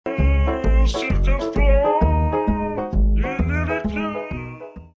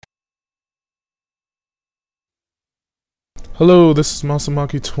Hello, this is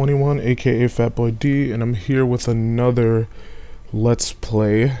Masamaki21, aka Fatboy D, and I'm here with another Let's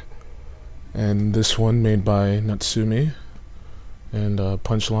Play. And this one made by Natsumi and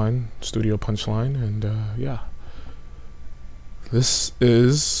Punchline, Studio Punchline, and yeah. This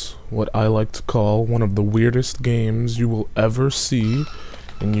is what I like to call one of the weirdest games you will ever see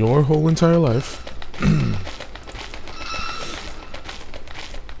in your whole entire life.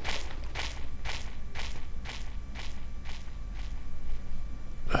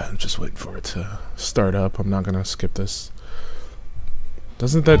 I'm just waiting for it to start up. I'm not gonna skip this.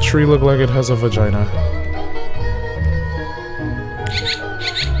 Doesn't that tree look like it has a vagina?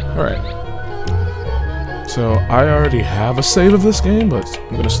 Alright. So, I already have a save of this game, but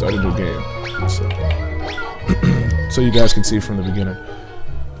I'm gonna start a new game. So you guys can see from the beginning.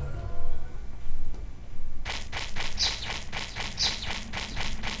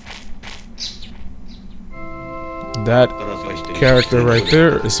 That character right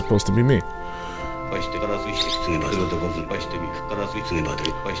there is supposed to be me. I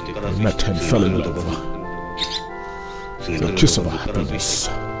met and fell in love. The kiss of happiness.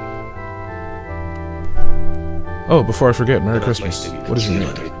 Oh, before I forget, Merry Christmas. What is your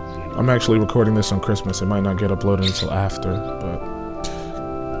name? I'm actually recording this on Christmas. It might not get uploaded until after, but...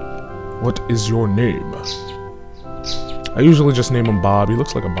 What is your name? I usually just name him Bob. He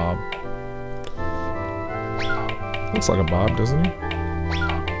looks like a Bob. Looks like a Bob, doesn't he?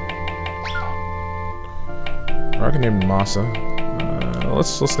 Or I can name him Masa.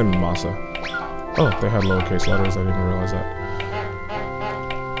 Let's name him Masa. Oh, they had lowercase letters. I didn't realize that.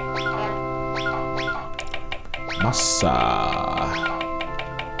 Masa.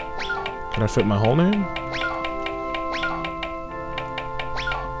 Can I fit my whole name?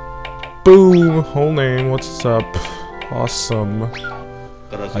 Boom! Whole name. What's up? Awesome.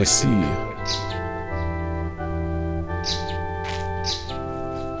 I see.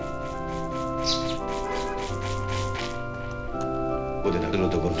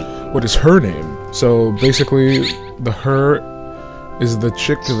 What is her name? So basically, the her is the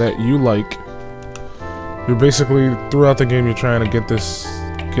chick that you like. You're basically throughout the game you're trying to get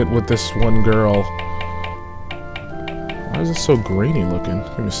with this one girl. Why is it so grainy looking?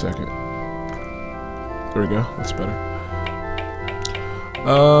 Give me a second. There we go. That's better. I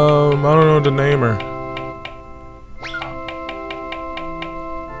don't know what to name her.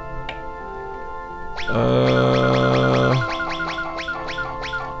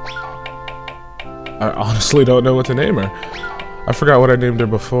 I honestly don't know what to name her. I forgot what I named her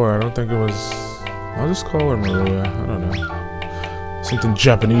before. I don't think it was... I'll just call her Maria. I don't know. Something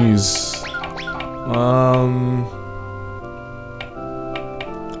Japanese.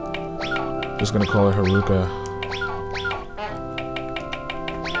 Just gonna call her Haruka.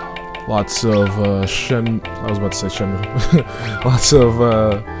 Lots of I was about to say Shenmue. Lots of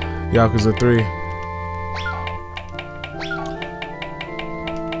Yakuza 3.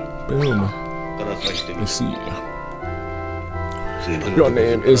 Boom. I see. Your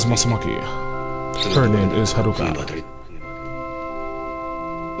name is Masamaki. Her name is Haruka.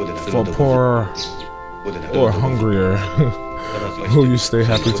 For poor or hungrier, will you stay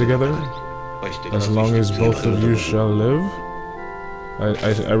happy together? As long as both of you shall live?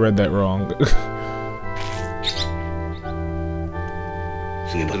 I read that wrong.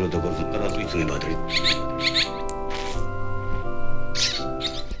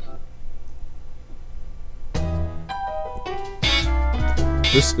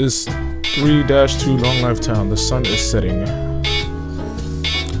 This is 3-2 Long Life Town. The sun is setting.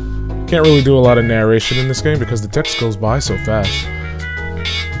 Can't really do a lot of narration in this game because the text goes by so fast.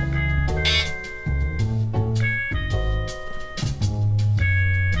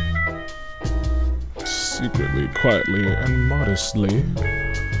 Secretly, quietly, and modestly,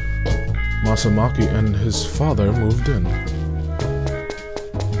 Masamaki and his father moved in.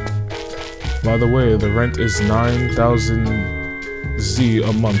 By the way, the rent is 9,000 Z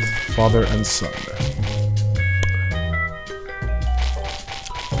a month, father and son.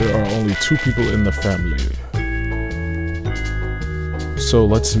 There are only 2 people in the family. So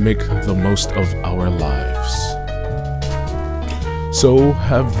let's make the most of our lives. So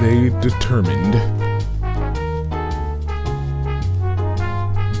have they determined.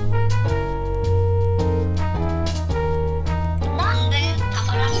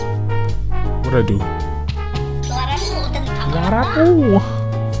 What'd I do?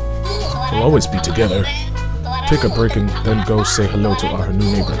 We'll always be together. Take a break and then go say hello to our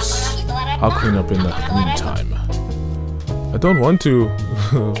new neighbors. I'll clean up in the meantime. I don't want to.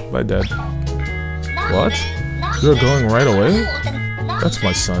 My dad. What? You're going right away? That's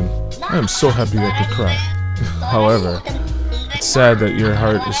my son. I am so happy I could cry. However, It's sad that your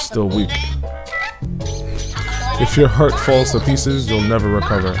heart is still weak. If your heart falls to pieces, you'll never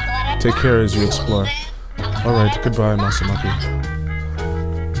recover. Take care as you explore. Alright, goodbye, Masamaki.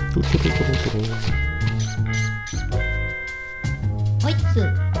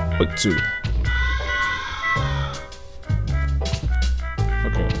 Oitsu.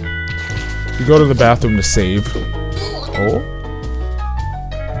 Okay. You go to the bathroom to save. Oh?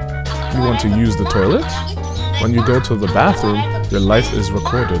 You want to use the toilet? When you go to the bathroom, your life is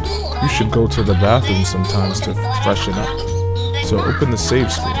recorded. You should go to the bathroom sometimes to freshen up. So open the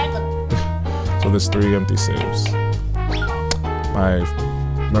save screen. So there's 3 empty saves. My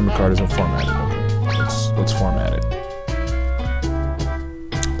memory card isn't formatted. Okay, let's format it.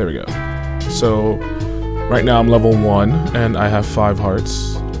 There we go. So right now I'm level 1 and I have 5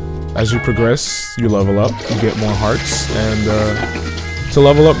 hearts. As you progress, you level up, you get more hearts, and to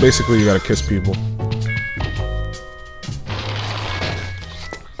level up, basically you gotta kiss people.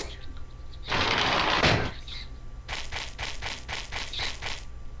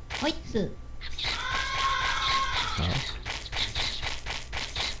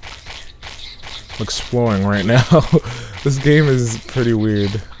 I'm exploring right now. This game is pretty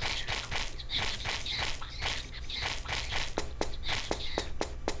weird.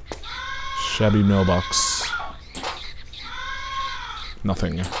 Shabby mailbox.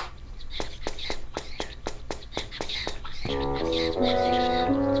 Nothing.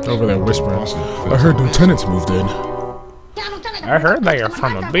 Over there whispering. I heard lieutenants moved in. I heard they are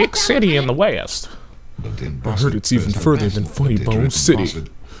from a big city in the west. I heard it's even further than Funny Bone City.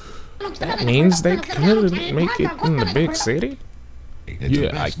 That means they couldn't make it in the big city?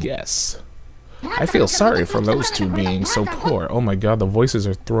 Yeah, I guess. I feel sorry for those two being so poor. Oh my god, the voices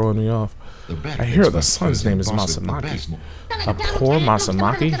are throwing me off. I hear the son's name is Masamaki. A poor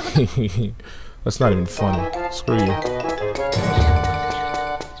Masamaki? That's not even funny. Screw you.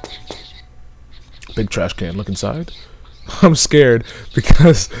 Big trash can. Look inside. I'm scared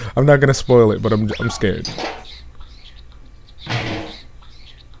because I'm not gonna spoil it, but I'm scared.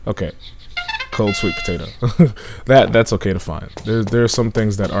 Okay. Cold sweet potato. That's okay to find. There are some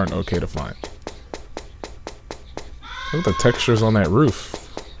things that aren't okay to find. Look at the textures on that roof.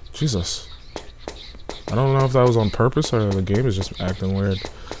 Jesus. I don't know if that was on purpose or the game is just acting weird.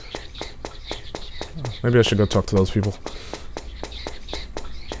 Maybe I should go talk to those people.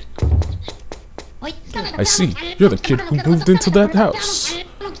 I see. You're the kid who moved into that house.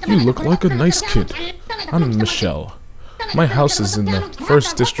 You look like a nice kid. I'm Michelle. My house is in the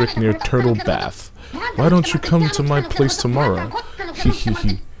 1st district near Turtle Bath. Why don't you come to my place tomorrow? Hee hee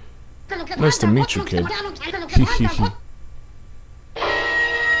hee. Nice to meet you, kid. Hee hee hee.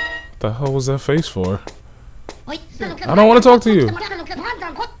 What the hell was that face for? I don't want to talk to you.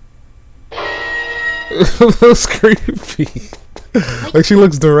 That was creepy. Like she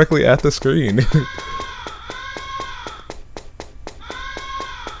looks directly at the screen.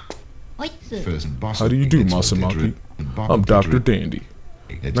 How do you do, Masamaki? I'm Dr. Dandy.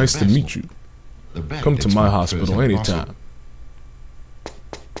 Nice to meet you. Come to my hospital anytime.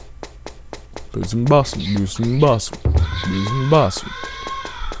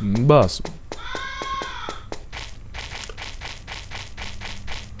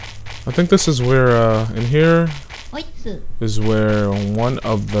 I think this is where, in here is where one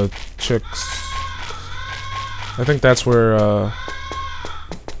of the chicks, I think that's where,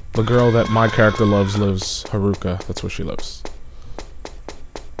 the girl that my character loves lives. Haruka, that's where she lives.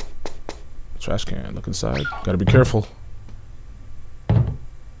 Trash can, look inside. Gotta be careful.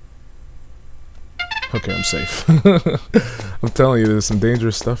 Okay, I'm safe. I'm telling you, there's some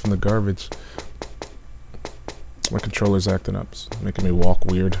dangerous stuff in the garbage. My controller's acting up, it's making me walk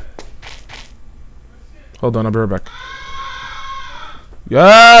weird. Hold on, I'll be right back.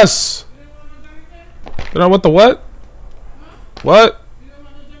 Yes! You know what the what? What?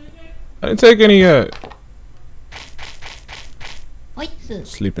 I didn't take any yet.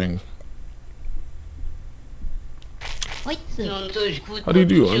 Sleeping. How do you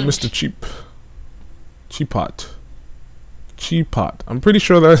do? I'm Mr. Cheapot. Cheapot. I'm pretty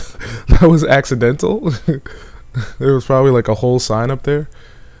sure that was accidental. There was probably like a whole sign up there.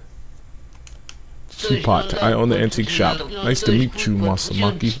 Cheapot. I own the antique shop. Nice to meet you,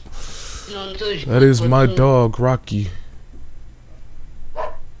 Masamaki. That is my dog, Rocky.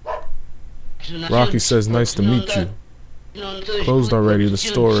 Rocky says, nice to meet you. Closed already, the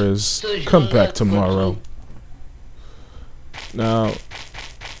store is. Come back tomorrow. Now,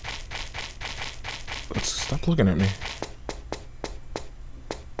 stop looking at me.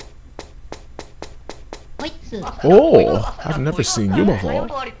 Oh, I've never seen you before.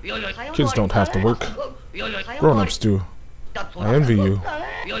 Kids don't have to work. Grown-ups do. I envy you.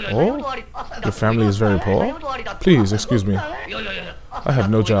 Oh? Your family is very poor? Please, excuse me. I have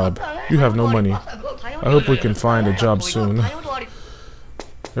no job. You have no money. I hope we can find a job soon.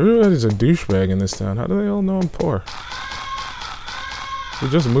 Everybody's a douchebag in this town. How do they all know I'm poor? We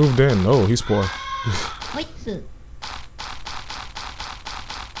just moved in. Oh, he's poor.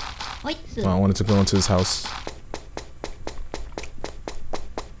 Oh, I wanted to go into his house.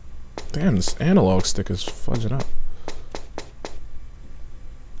 Damn, this analog stick is fudging up.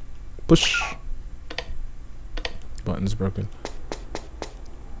 Push. Button's broken.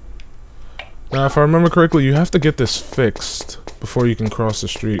 Now, if I remember correctly, you have to get this fixed before you can cross the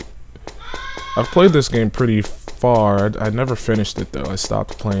street. I've played this game pretty far. I never finished it, though. I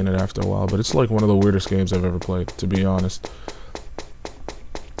stopped playing it after a while, but it's like one of the weirdest games I've ever played, to be honest.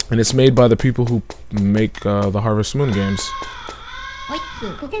 And it's made by the people who make the Harvest Moon games.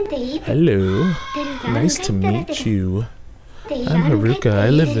 Hello. Nice to meet you. I'm Haruka. I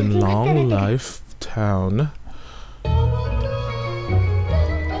live in Long Life Town.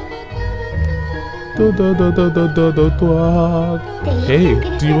 Hey,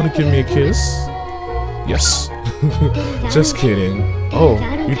 do you want to give me a kiss? Yes. Just kidding. Oh,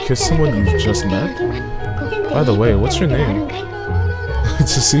 you'd kiss someone you've just met? By the way, what's your name?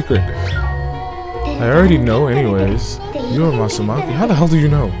 It's a secret. I already know anyways. You're Masamaki. How the hell do you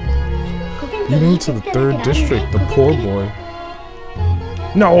know? You moved to the 3rd district, the poor boy.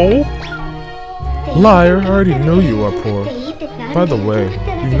 No! Liar, I already know you are poor. By the way,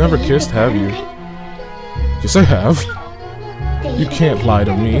 you've never kissed, have you? Yes, I have. You can't lie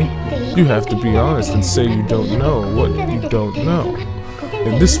to me. You have to be honest and say you don't know what you don't know.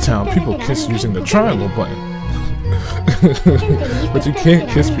 In this town, people kiss using the triangle button. But you can't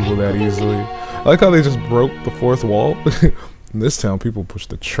kiss people that easily. I like how they just broke the 4th wall. In this town, people push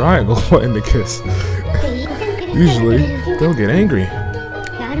the triangle button to kiss. Usually, they'll get angry.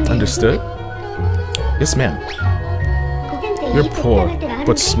 Understood? Yes, ma'am. You're poor,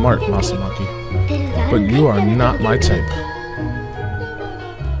 but smart, Masamaki. But you are not my type.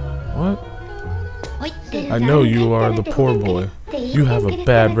 What? I know you are the poor boy. You have a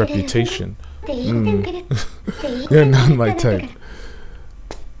bad reputation. You're not my type.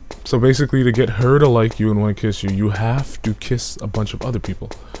 So basically, to get her to like you and want to kiss you, you have to kiss a bunch of other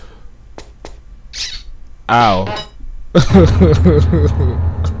people. Ow.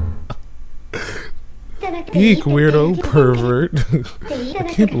 Eek, weirdo, pervert. I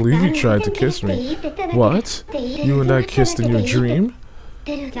can't believe you tried to kiss me. What? You and I kissed in your dream?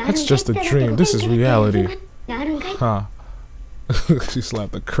 That's just a dream. This is reality. Huh. She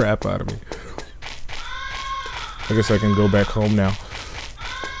slapped the crap out of me. I guess I can go back home now.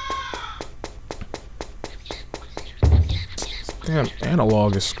 Damn,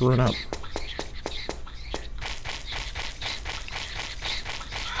 analog is screwing up.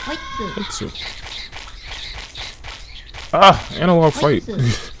 Ah, analog fight.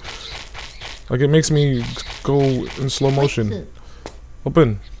 Like it makes me go in slow motion.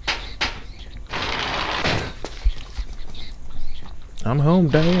 Open. I'm home,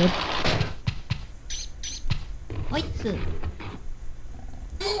 Dad.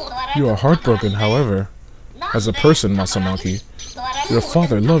 You are heartbroken, however. As a person, Masamaki, your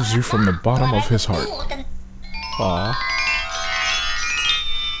father loves you from the bottom of his heart. Aww.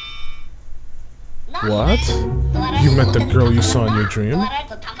 What? You met the girl you saw in your dream,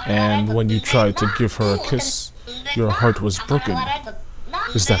 and when you tried to give her a kiss, your heart was broken.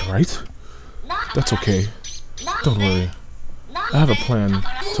 Is that right? That's okay. Don't worry. I have a plan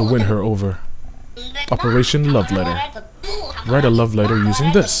to win her over. Operation Love Letter. Write a love letter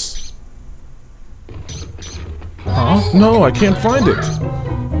using this. Huh? No, I can't find it.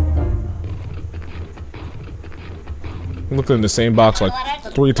 I looked in the same box like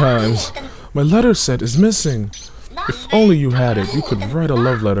 3 times. My letter set is missing. If only you had it, you could write a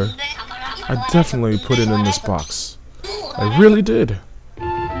love letter. I definitely put it in this box. I really did.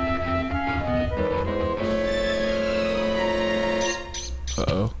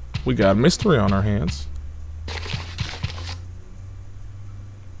 Uh-oh. We got a mystery on our hands.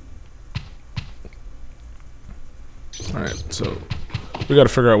 Alright, so we gotta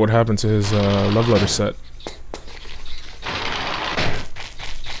figure out what happened to his love letter set.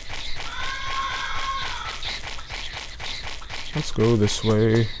 Let's go this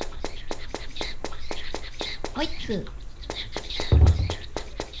way.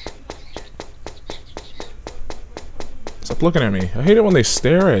 Stop looking at me. I hate it when they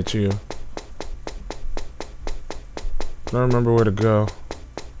stare at you. I don't remember where to go.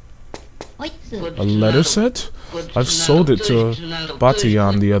 A letter set? I've sold it to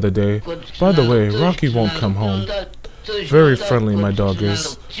Batian the other day. By the way, Rocky won't come home. Very friendly, my dog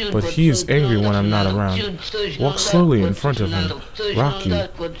is, but he is angry when I'm not around. Walk slowly in front of him. Rocky,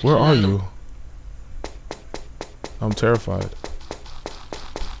 where are you? I'm terrified.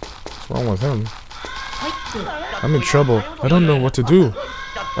 What's wrong with him? I'm in trouble. I don't know what to do.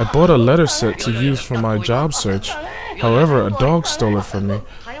 I bought a letter set to use for my job search. However, a dog stole it from me.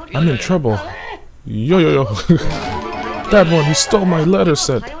 I'm in trouble. Yo yo yo. That one, he stole my letter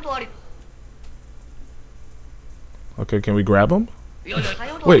set. Okay, can we grab him?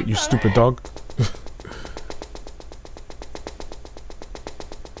 Wait, you stupid dog.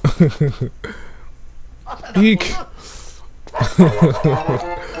 Eek.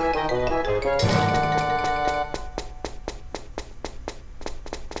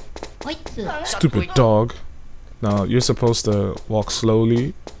 Stupid dog. Now, you're supposed to walk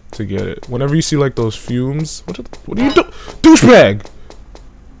slowly to get it. Whenever you see like those fumes, what do you do? Douchebag!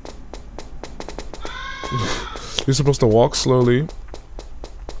 You're supposed to walk slowly.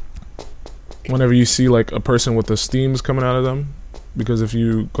 Whenever you see like a person with the steams coming out of them, because if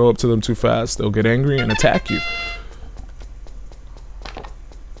you go up to them too fast, they'll get angry and attack you.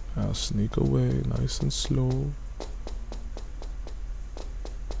 I'll sneak away nice and slow.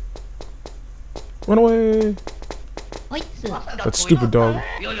 Run away! That stupid dog.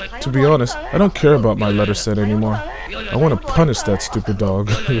 To be honest, I don't care about my letter set anymore. I want to punish that stupid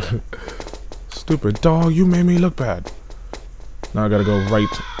dog. Stupid dog, you made me look bad. Now I gotta go write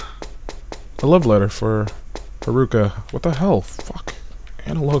a love letter for Haruka. What the hell? Fuck.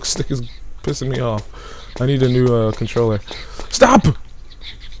 Analog stick is pissing me off. I need a new controller. Stop!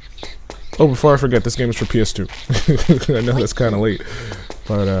 Oh, before I forget, this game is for PS2. I know that's kind of late,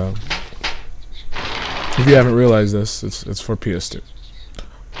 but if you haven't realized this, it's for PS2.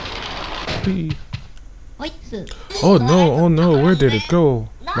 Oh no, where did it go?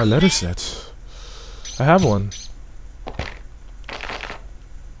 My letter set. I have one.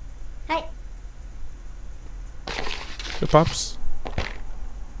 Hey, Pops.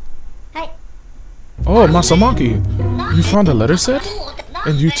 Oh, Masamaki! You found a letter set?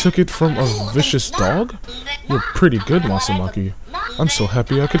 And you took it from a vicious dog? You're pretty good, Masamaki. I'm so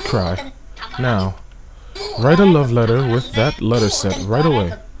happy I could cry. Now, write a love letter with that letter set right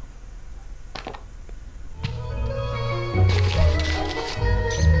away.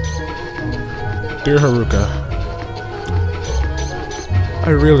 Dear Haruka, I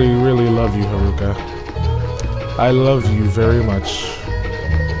really, really love you, Haruka. I love you very much.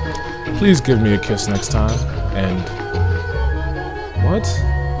 Please give me a kiss next time, and... What?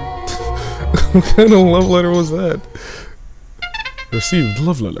 What kind of love letter was that? Received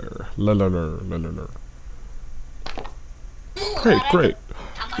love letter. Great.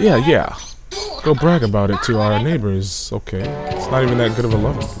 Yeah. Go brag about it to our neighbors. Okay. It's not even that good of a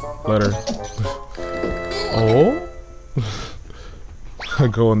love letter. Oh? I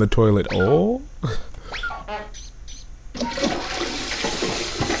go in the toilet. Oh? Let's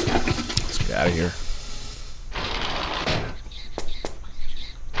get out of here.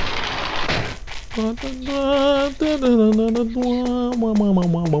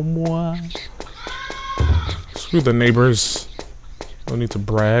 Screw the neighbors. No need to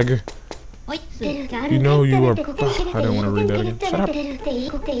brag. You know you are... Oh, I didn't want to read that again. Shut up.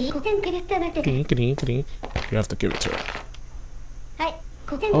 You have to give it to her.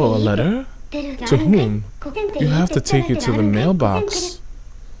 Oh, a letter? To whom? You have to take it to the mailbox.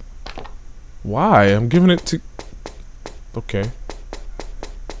 Why? I'm giving it to... Okay.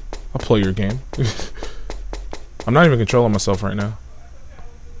 I'll play your game. I'm not even controlling myself right now.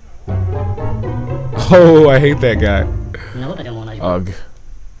 Oh, I hate that guy. Ugh.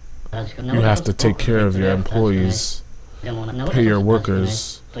 You have to take care of your employees. Pay your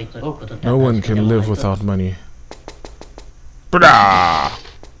workers. No one can live without money. Bra!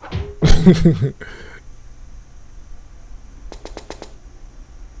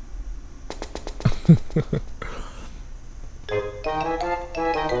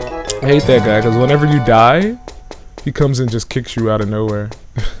 I hate that guy because whenever you die, he comes and just kicks you out of nowhere.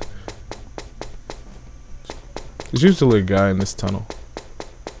 There's usually a guy in this tunnel.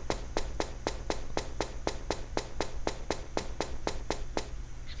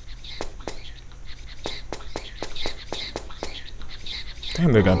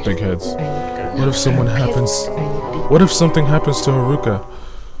 Damn, they got big heads. What if something happens to Haruka?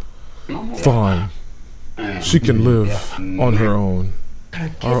 Fine. She can live on her own.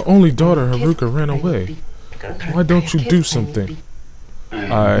 Our only daughter, Haruka, ran away. Why don't you do something?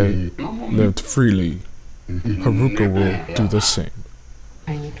 I lived freely. Haruka will do the same.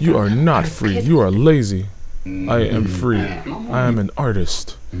 You are not free. You are lazy. I am free. I am an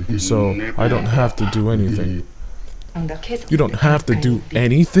artist. So I don't have to do anything. You don't have to do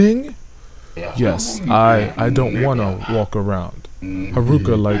anything? Yes, I don't want to walk around.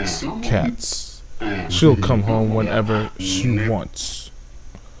 Haruka likes cats. She'll come home whenever she wants.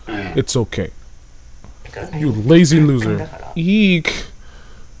 It's okay. You lazy loser. Eek.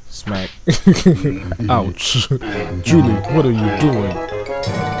 Smack. Ouch. Julie, what are you doing?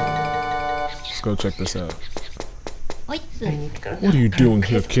 Let's go check this out. What are you doing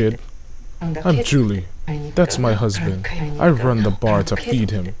here, kid? I'm Julie. That's my husband. I run the bar to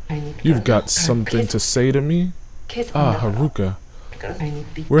feed him. You've got something to say to me? Ah, Haruka.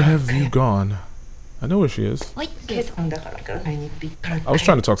 Where have you gone? I know where she is. I was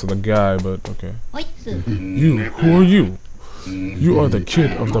trying to talk to the guy, but okay. You, who are you? You are the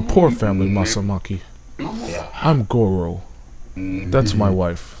kid of the poor family, Masamaki. I'm Goro. That's my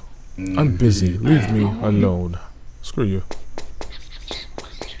wife. I'm busy. Leave me alone. Screw you.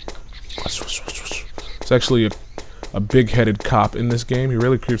 It's actually a big-headed cop in this game. He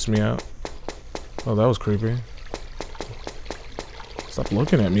really creeps me out. Oh, that was creepy. Stop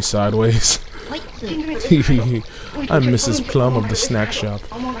looking at me sideways. I'm Mrs. Plum of the snack shop.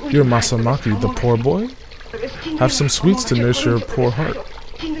 You're Masamaki, the poor boy? Have some sweets to nurse your poor heart.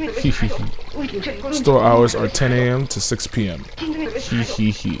 Store hours are 10 a.m. to 6 p.m.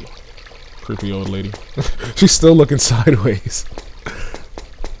 Creepy old lady. She's still looking sideways.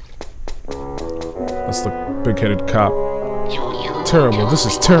 That's the big-headed cop. Terrible. This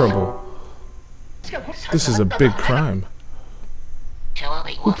is terrible. This is a big crime.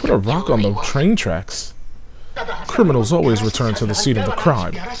 Who put a rock on the train tracks? Criminals always return to the scene of the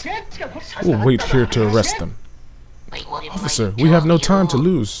crime. We'll wait here to arrest them. Officer, we have no time to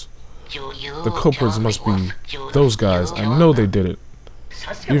lose. The culprits must be those guys. I know they did it.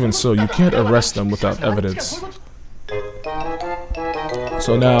 Even so, you can't arrest them without evidence.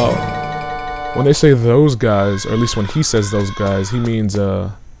 So now, when they say those guys, or at least when he says those guys, he means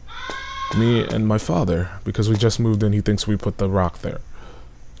me and my father, because we just moved in. He thinks we put the rock there.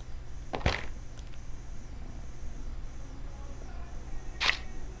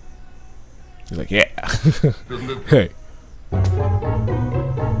 He's like, yeah. Hey.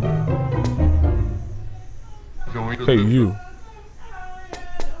 Hey, you.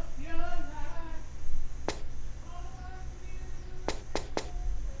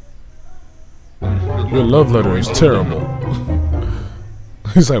 Your love letter is terrible.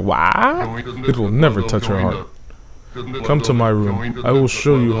 He's like, wow? It will never touch her heart. Come to my room. I will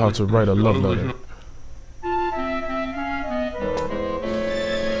show you how to write a love letter.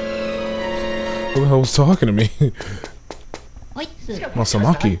 Who the hell was talking to me?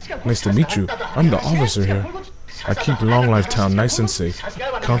 Masamaki, nice to meet you. I'm the officer here. I keep Long Life Town nice and safe.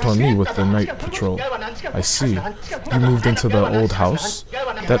 Count on me with the night patrol. I see. You moved into the old house?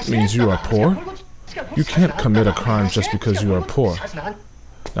 That means you are poor? You can't commit a crime just because you are poor.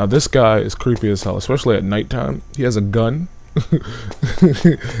 Now this guy is creepy as hell, especially at nighttime. He has a gun.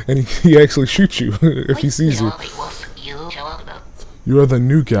 And he actually shoots you if he sees you. You are the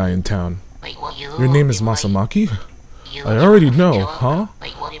new guy in town. Your name is Masamaki? I already know, huh?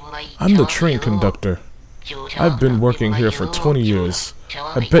 I'm the train conductor. I've been working here for 20 years.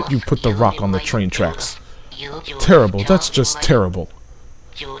 I bet you put the rock on the train tracks. Terrible, that's just terrible.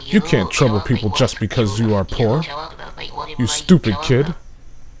 You can't trouble people just because you are poor. You stupid kid.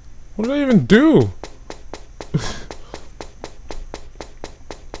 What did I even do?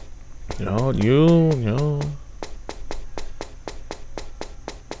 No.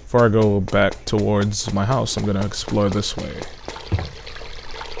 Before I go back towards my house, I'm gonna explore this way.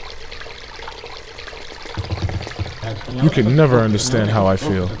 You can never understand how I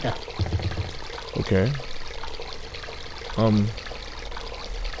feel. Okay.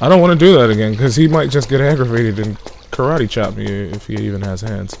 I don't want to do that again, because he might just get aggravated and karate chop me if he even has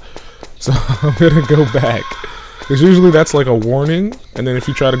hands. So I'm gonna go back. Because usually that's like a warning, and then if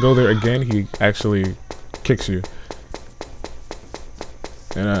you try to go there again, he actually kicks you.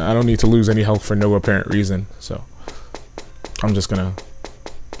 And I don't need to lose any health for no apparent reason, so I'm just gonna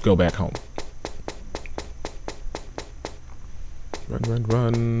go back home.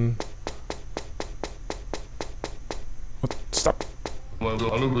 Run. What? Stop.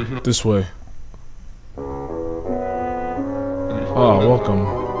 This way. Oh, welcome.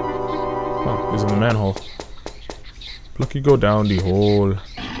 Oh, he's in the manhole. Lucky go down the hole.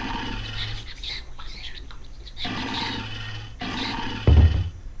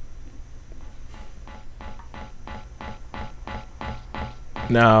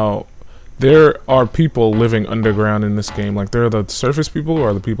 Now, there are people living underground in this game. Like, there are the surface people, who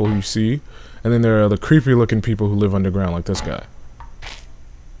are the people who you see, and then there are the creepy looking people who live underground, like this guy.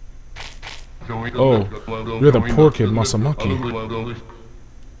 Oh, you're the poor kid, Masamaki.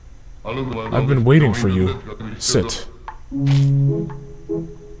 I've been waiting for you. Sit. Who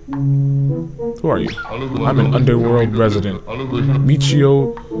are you? I'm an underworld resident,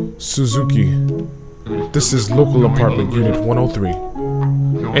 Michio Suzuki. This is local apartment unit 103.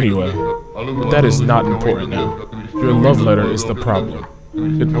 Anyway, that is not important now. Your love letter is the problem.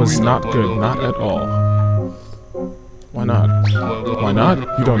 It was not good, not at all. Why not? Why not?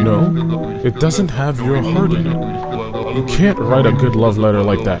 You don't know? It doesn't have your heart in it. You can't write a good love letter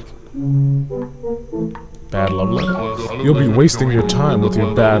like that. Bad love letter? You'll be wasting your time with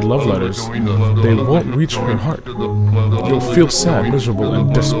your bad love letters. They won't reach her heart. You'll feel sad, miserable,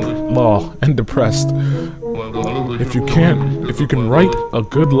 and depressed. If you can write a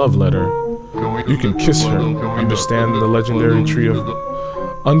good love letter, you can kiss her. Understand the legendary tree of...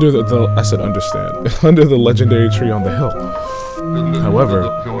 Under the legendary tree on the hill. However,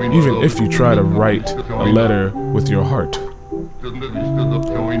 even if you try to write a letter with your heart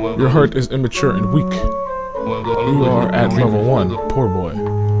is immature and weak. You are at level 1, poor boy.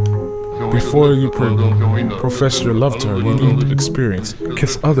 Before you profess your love to her, you need experience.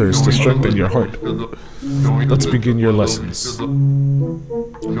 Kiss others to strengthen your heart. Let's begin your lessons.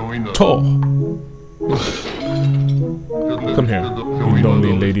 Tall. Come here, you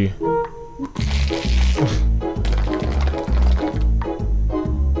lonely lady.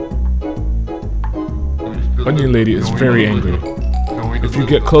 Onion Lady is very angry. If you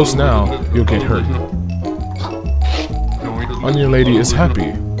get close now, you'll get hurt. Onion Lady is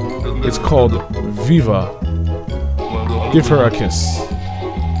happy. It's called Viva. Give her a kiss.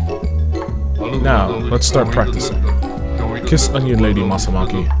 Now, let's start practicing. Kiss Onion Lady,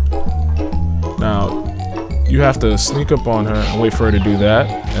 Masamaki. Now, you have to sneak up on her and wait for her to do that,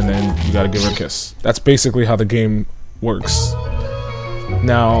 and then you gotta give her a kiss. That's basically how the game works.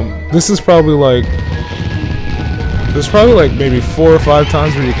 Now, this is probably like... There's probably like maybe 4 or 5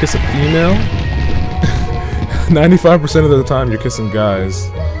 times where you kiss a female. 95% of the time you're kissing guys.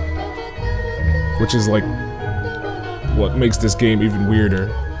 Which is like what makes this game even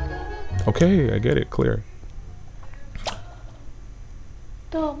weirder. Okay, I get it, clear.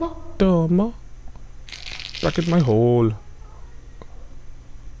 Domo. Back in my hole.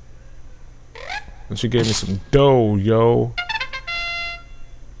 And she gave me some dough, yo.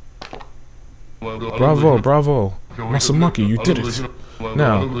 Bravo, bravo. Masamaki, you did it.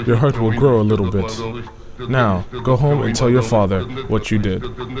 Now, your heart will grow a little bit. Now, go home and tell your father what you did.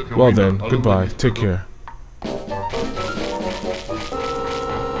 Well then, goodbye. Take care.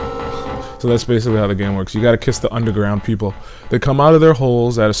 So that's basically how the game works. You gotta kiss the underground people. They come out of their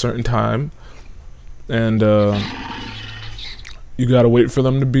holes at a certain time. And, you gotta wait for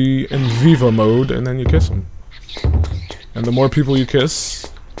them to be in Viva mode, and then you kiss them. And the more people you kiss,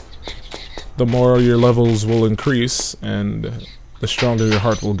 the more your levels will increase, and the stronger your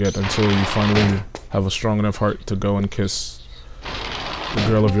heart will get until you finally have a strong enough heart to go and kiss the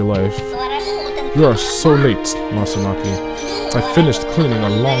girl of your life. You are so late, Masamaki. I finished cleaning a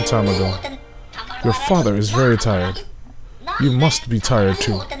long time ago. Your father is very tired. You must be tired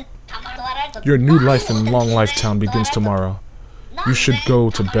too. Your new life in Long Life Town begins tomorrow. You should go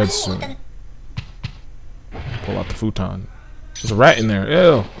to bed soon. Pull out the futon. There's a rat in there.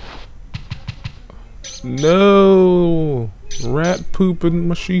 Ew. No! Rat poop in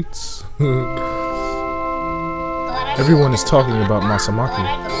my sheets. Everyone is talking about Masamaki.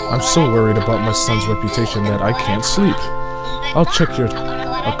 I'm so worried about my son's reputation that I can't sleep. I'll check your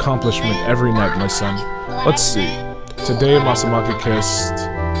accomplishment every night, my son. Let's see. Today Masamaki kissed...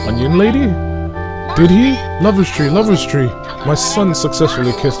 Onion Lady? Did he? Lover's Tree, Lover's Tree. My son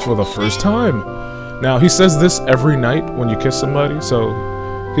successfully kissed for the first time. Now, he says this every night when you kiss somebody, so...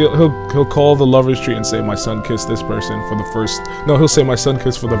 He'll call the Lover's Tree and say, my son kissed this person for the first... No, he'll say, my son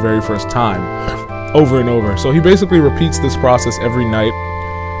kissed for the very first time. Over and over. So he basically repeats this process every night.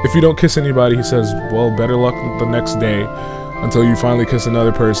 If you don't kiss anybody, he says, well, better luck the next day. Until you finally kiss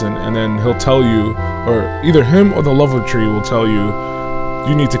another person. And then he'll tell you, or either him or the Lover's Tree will tell you,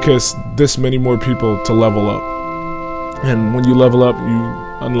 you need to kiss this many more people to level up. And when you level up,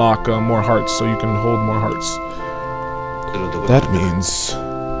 you unlock more hearts, so you can hold more hearts. That means...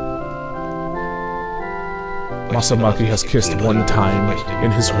 Masamaki has kissed one time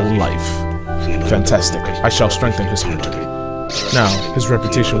in his whole life. Fantastic. I shall strengthen his heart. Now, his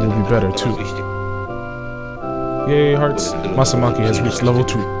reputation will be better too. Yay, hearts. Masamaki has reached level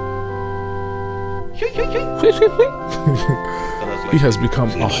 2. He has become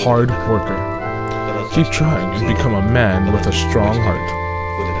a hard worker. Keep trying and become a man with a strong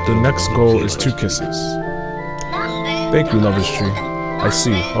heart. The next goal is 2 kisses. Thank you, Lover's Tree. I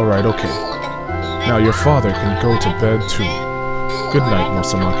see. Alright, okay. Now your father can go to bed too. Good night,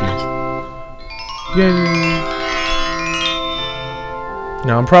 Masamaki. Yay!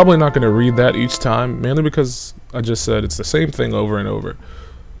 Now I'm probably not going to read that each time, mainly because I just said it's the same thing over and over.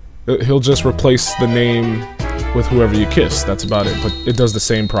 He'll just replace the name with whoever you kiss, that's about it, but it does the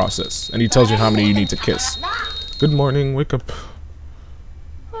same process, and he tells you how many you need to kiss. Good morning, wake up.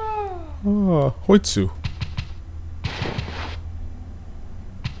 Ah, Hoitsu.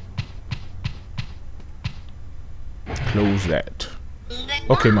 Close that.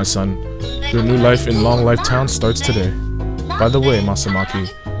 Okay, my son, your new life in Long Life Town starts today. By the way, Masamaki,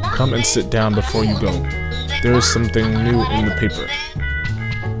 come and sit down before you go. There is something new in the paper.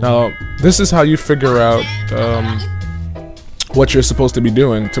 Now, this is how you figure out what you're supposed to be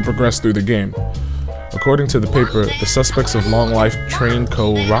doing to progress through the game. According to the paper, the suspects of Long Life Train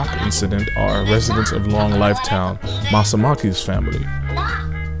Co. rock incident are residents of Long Life Town, Masamaki's family.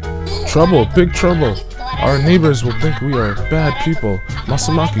 Trouble, big trouble. Our neighbors will think we are bad people.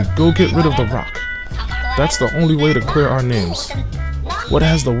 Masamaki, go get rid of the rock. That's the only way to clear our names. What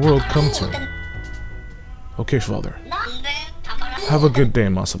has the world come to? Okay, father. Have a good day,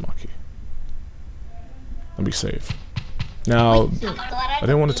 Masamaki. Let me save. Now, I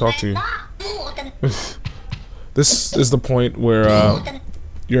didn't want to talk to you. This is the point where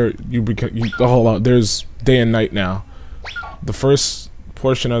there's day and night now. The first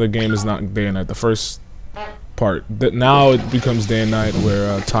portion of the game is not day and night. The first part that now it becomes day and night,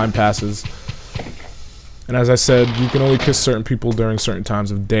 where time passes. And as I said, you can only kiss certain people during certain times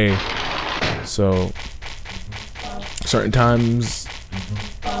of day. So certain times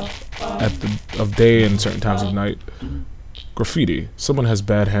of day and certain times of night. Graffiti. Someone has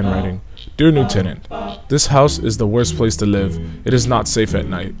bad handwriting. Dear Lieutenant, this house is the worst place to live. It is not safe at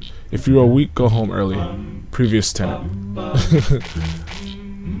night. If you are weak, go home early. Previous tenant.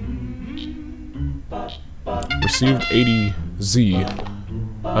 Received 80 Z.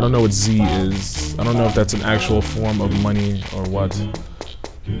 I don't know what Z is. I don't know if that's an actual form of money or what.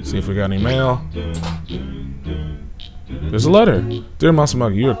 See if we got any mail. There's a letter. Dear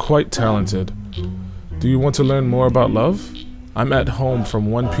Masamaki, you are quite talented. Do you want to learn more about love? I'm at home from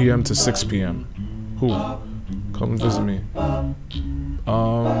 1 p.m. to 6 p.m. Who? Come visit me.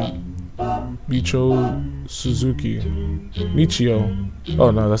 Micho Suzuki. Michio.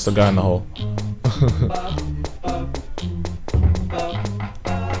 Oh no, that's the guy in the hole.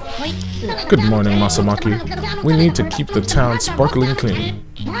 Good morning, Masamaki. We need to keep the town sparkling clean.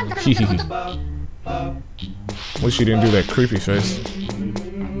 Hehehe. Wish you didn't do that creepy face.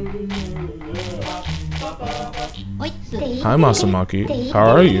 Hi, Masamaki. How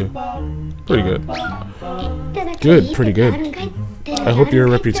are you? Pretty good. Good, pretty good. I hope your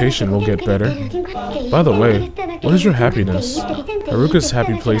reputation will get better. By the way, what is your happiness? Haruka's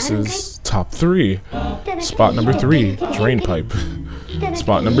happy places top 3. Spot number 3, drain pipe.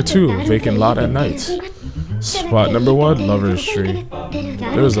 Spot number 2, vacant lot at night. Spot number 1, Lover's Tree.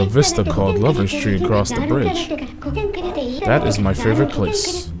 There is a vista called Lover's Tree across the bridge. That is my favorite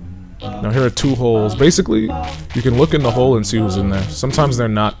place. Now here are 2 holes. Basically, you can look in the hole and see who's in there. Sometimes they're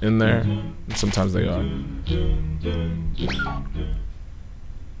not in there, and sometimes they are.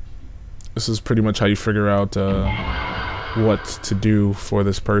 This is pretty much how you figure out what to do for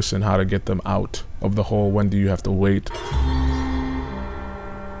this person, how to get them out of the hole, when do you have to wait.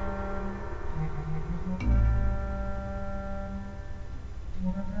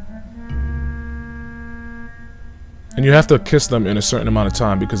 And you have to kiss them in a certain amount of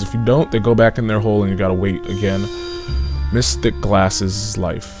time, because if you don't, they go back in their hole and you gotta wait again. Mystic Glasses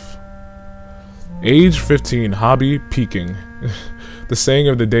Life. Age 15, hobby, peeking. The saying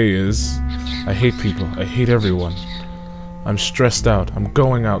of the day is, I hate people, I hate everyone. I'm stressed out, I'm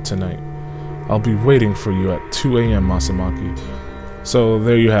going out tonight. I'll be waiting for you at 2 a.m. Masamaki. So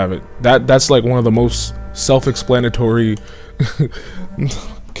there you have it. That's like one of the most self-explanatory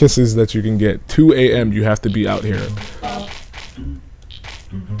kisses that you can get. 2 a.m. you have to be out here.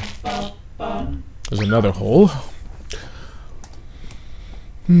 There's another hole.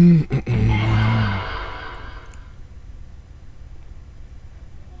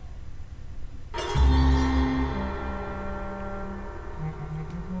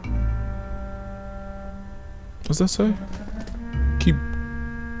 What's that say? Keep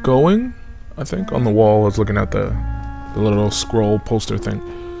going? I think on the wall I was looking at the little scroll poster thing.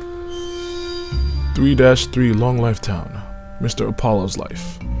 3-3 Long Life Town. Mr. Apollo's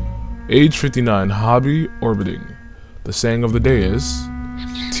life. Age 59, hobby, orbiting. The saying of the day is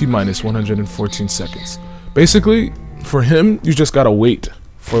T-minus 114 seconds. Basically, for him, you just gotta wait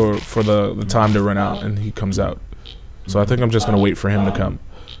for the time to run out and he comes out. So I think I'm just gonna wait for him to come.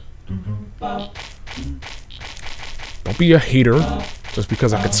 Don't be a hater just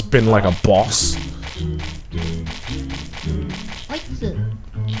because I could spin like a boss.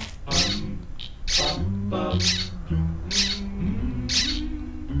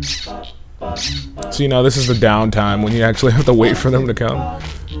 See, now this is the downtime when you actually have to wait for them to come.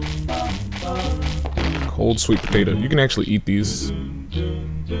 Cold sweet potato. You can actually eat these.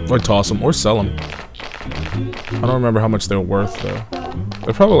 Or toss them, or sell them. I don't remember how much they're worth, though.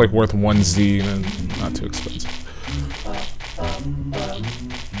 They're probably like worth 1 Z and not too expensive.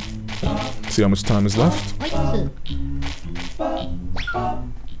 See how much time is left.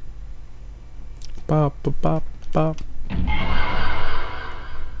 Bop, bop, bop, bop.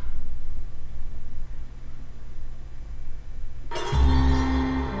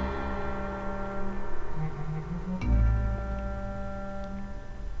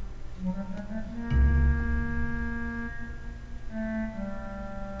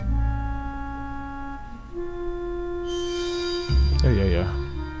 Yeah.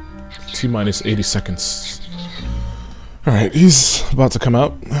 T-minus 80 seconds. Alright, he's about to come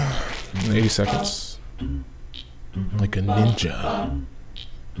out in 80 seconds. Like a ninja.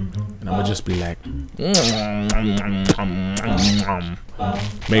 And I'm gonna just be like...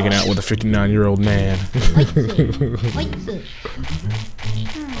 making out with a 59-year-old man.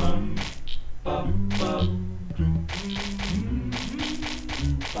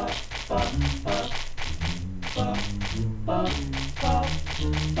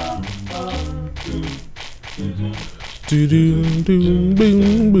 Do do do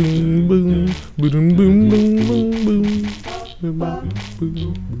boom boom boom boom boom boom boom boom boom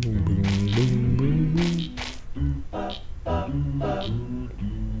boom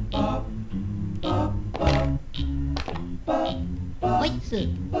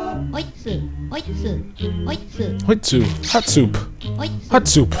Hoitsu, hot soup, hot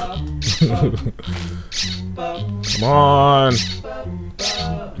soup. Come on.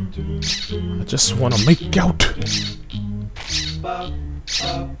 I just want to make out.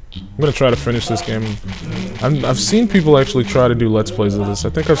 I'm gonna try to finish this game. I've seen people actually try to do Let's Plays of this. I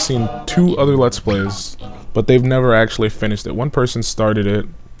think I've seen 2 other Let's Plays, but they've never actually finished it. One person started it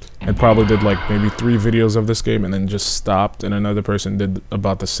and probably did like maybe 3 videos of this game and then just stopped, and another person did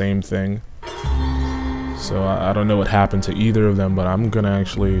about the same thing. So I don't know what happened to either of them, but I'm gonna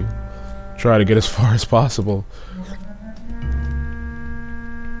actually try to get as far as possible.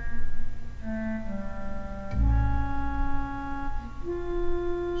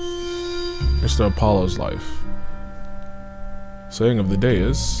 Mr. Apollo's life. Saying of the day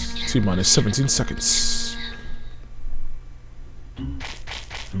is T-minus 17 seconds.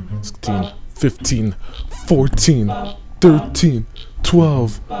 16, 15, 14, 13,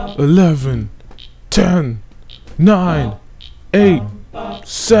 12, 11, 10, 9, 8,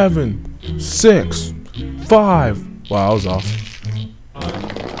 7, 6, 5. Wow, I was off.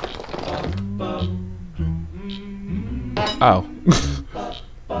 Ow.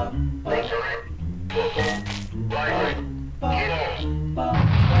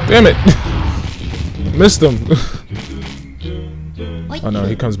 Damn it! Missed him. Oh no,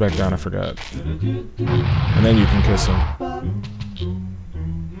 he comes back down, I forgot. And then you can kiss him.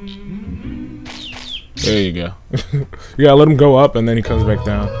 There you go. You gotta let him go up and then he comes back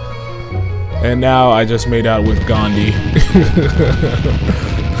down. And now I just made out with Gandhi.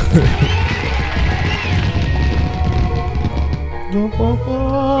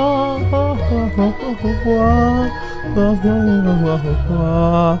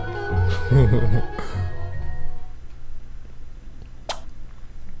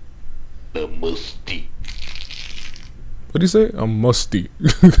 The musty. What do you say? A musty.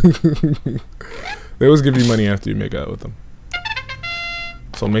 They always give you money after you make out with them.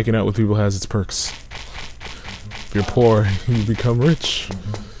 So making out with people has its perks. If you're poor, you become rich.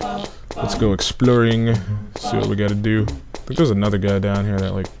 Let's go exploring. See what we gotta do. I think there's another guy down here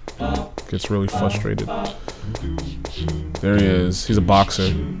that like gets really frustrated. There he is. He's a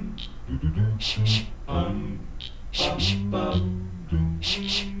boxer.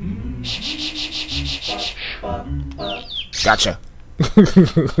 Gotcha.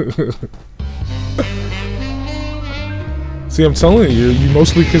 See, I'm telling you, you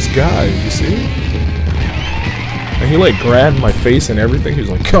mostly kiss guys, you see? And he like grabbed my face and everything. He was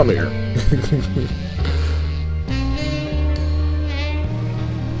like, come here.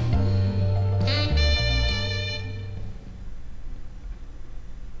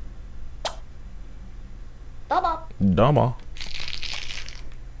 Dama.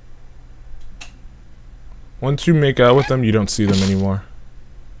 Once you make out with them, you don't see them anymore.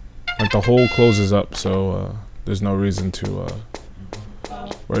 Like the hole closes up, so there's no reason to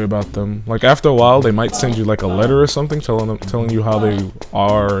worry about them. Like after a while, they might send you like a letter or something telling you how they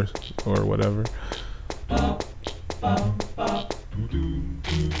are or whatever.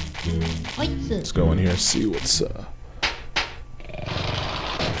 Let's go in here and see what's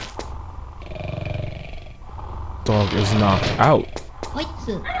Dog is knocked out.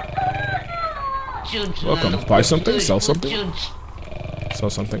 Welcome. Buy something? Sell something? Sell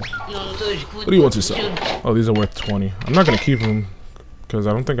something. What do you want to sell? Oh, these are worth 20. I'm not gonna keep them because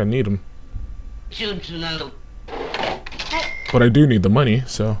I don't think I need them. But I do need the money,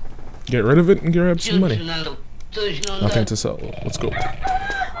 so get rid of it and grab some money. Nothing to sell. Let's go.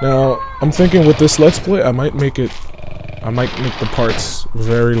 Now, I'm thinking with this Let's Play, I might make the parts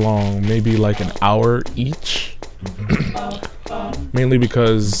very long, maybe like an hour each. Mainly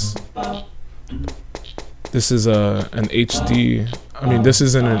because this is an HD. I mean, this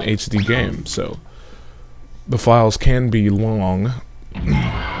isn't an HD game, so the files can be long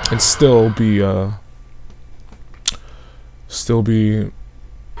and still be a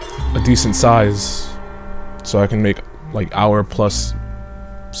decent size, so I can make like hour plus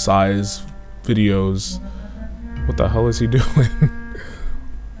size videos. What the hell is he doing?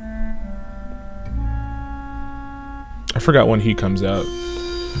 I forgot when he comes out.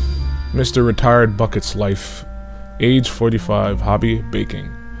 Mr. Retired Bucket's life. Age 45, hobby baking.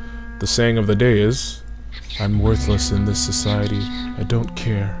 The saying of the day is, I'm worthless in this society. I don't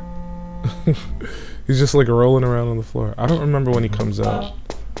care. He's just like rolling around on the floor. I don't remember when he comes out.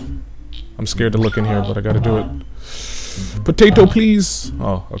 I'm scared to look in here, but I gotta do it. Potato, please!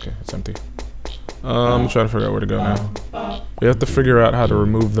 Oh, okay, it's empty. I'm trying to figure out where to go now. We have to figure out how to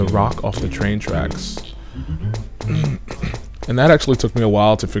remove the rock off the train tracks. And that actually took me a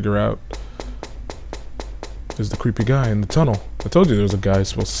while to figure out. There's the creepy guy in the tunnel. I told you there was a guy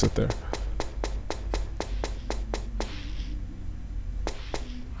supposed to sit there.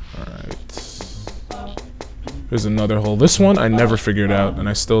 Alright. There's another hole. This one I never figured out, and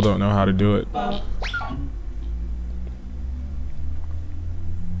I still don't know how to do it.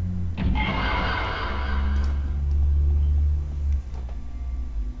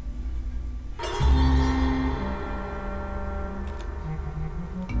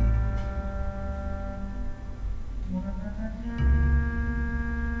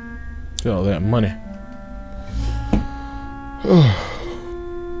 Get all that money.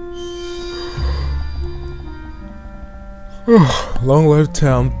 Long life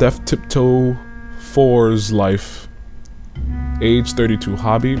town, Death Tiptoe 4's life. Age 32,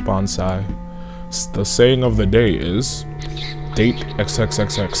 hobby, bonsai. The saying of the day is, date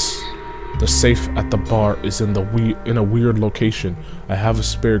XXXX. The safe at the bar is in a weird location. I have a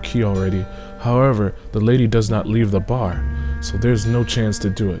spare key already. However, the lady does not leave the bar, so there's no chance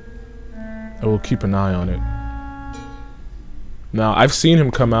to do it. I will keep an eye on it. Now, I've seen him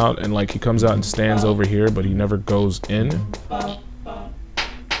come out and like he comes out and stands over here, but he never goes in.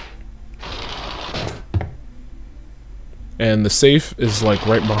 And the safe is like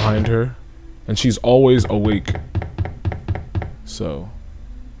right behind her, and she's always awake. So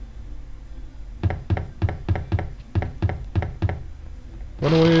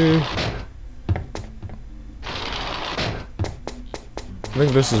run away. I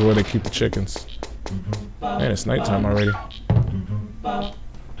think this is where they keep the chickens. Man, it's nighttime already.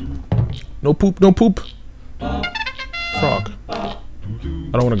 No poop, no poop. Frog. I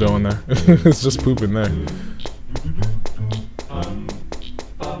don't want to go in there. It's just poop in there.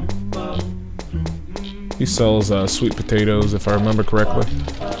 He sells sweet potatoes, if I remember correctly.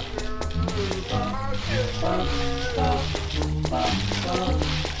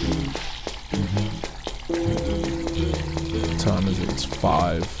 What time is it? It's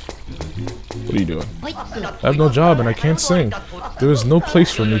 5. What are you doing? I have no job and I can't sing. There is no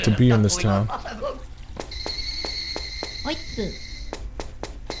place for me to be in this town. I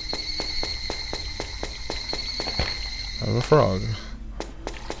have a frog.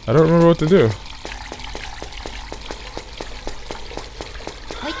 I don't remember what to do.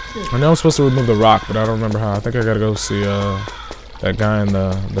 I know I'm supposed to remove the rock, but I don't remember how. I think I gotta go see that guy in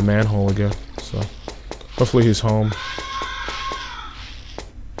the manhole again. So hopefully he's home.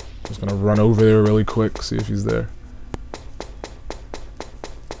 Just gonna run over there really quick, see if he's there.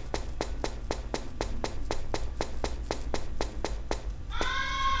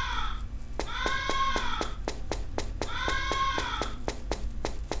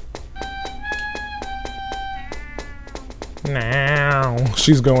 Now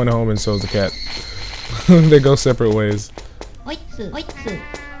she's going home and so's the cat. They go separate ways.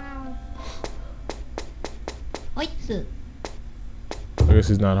 I guess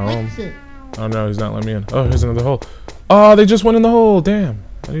he's not home. Oh no, he's not letting me in. Oh, here's another hole. Oh, they just went in the hole. Damn.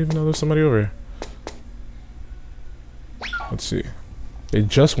 I didn't even know there's somebody over here. Let's see. They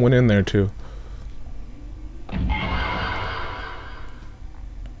just went in there too.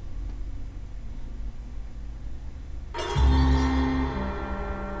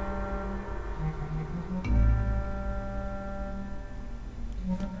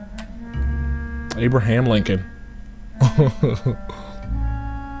 Abraham Lincoln.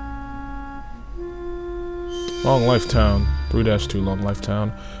 Long Life Town. 3-2 Long Life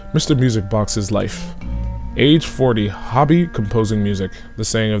Town. Mr. Music Box's life. Age 40. Hobby composing music. The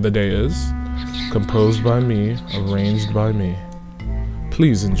saying of the day is, composed by me, arranged by me.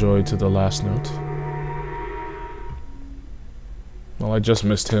 Please enjoy to the last note. Well, I just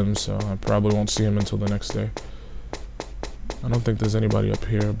missed him, so I probably won't see him until the next day. I don't think there's anybody up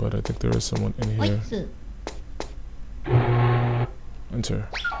here, but I think there is someone in here. Enter.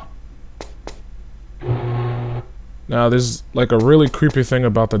 Now, there's like a really creepy thing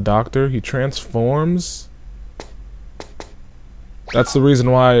about the doctor. He transforms. That's the reason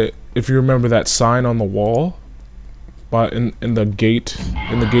why, if you remember that sign on the wall, but in the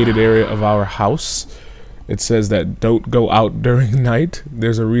gated area of our house, it says that don't go out during night.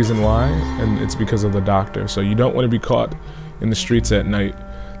 There's a reason why, and it's because of the doctor. So you don't want to be caught in the streets at night.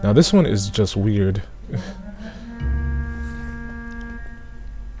 Now this one is just weird.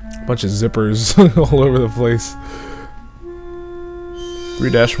 Bunch of zippers all over the place.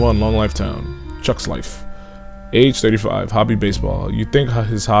 3-1 Long Life Town. Chuck's life. Age 35. Hobby baseball. You'd think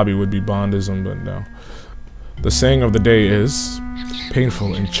his hobby would be Bondism, but no. The saying of the day is,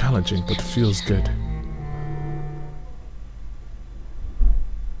 painful and challenging, but feels good.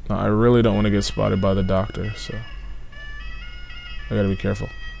 Now, I really don't want to get spotted by the doctor, so I gotta be careful.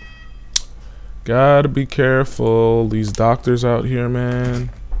 Gotta be careful. These doctors out here,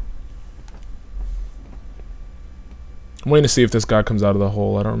 man. I'm waiting to see if this guy comes out of the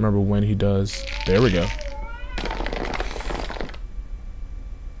hole. I don't remember when he does. There we go.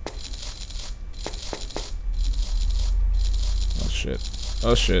 Oh shit.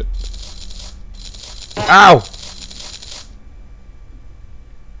 Oh shit. Ow!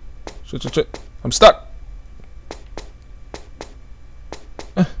 Shit, shit, shit. I'm stuck.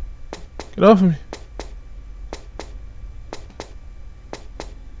 Get off of me.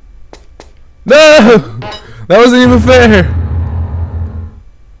 No! That wasn't even fair.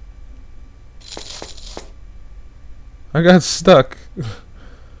 I got stuck.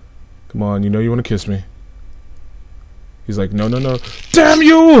 Come on, you know you want to kiss me. He's like, no, no, no. Damn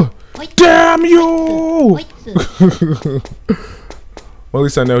you! Damn you! Well, at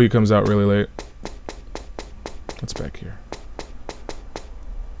least I know he comes out really late. What's back here?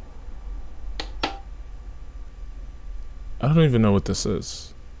 I don't even know what this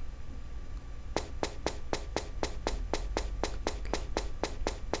is.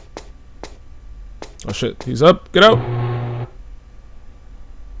 Oh shit, he's up. Get out!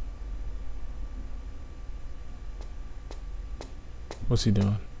 What's he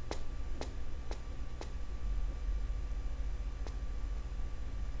doing?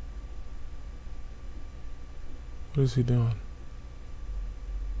 What is he doing?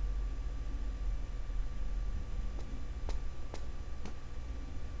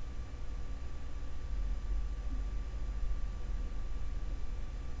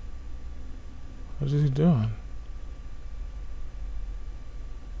 What is he doing?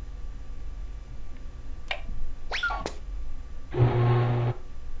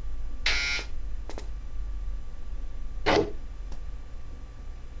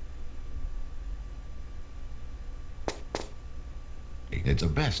 It's the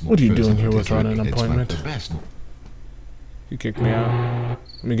best. What are you doing here without an appointment? He kicked me out.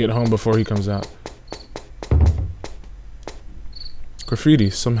 Let me get home before he comes out. Graffiti.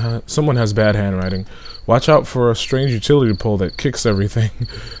 Someone has bad handwriting. Watch out for a strange utility pole that kicks everything.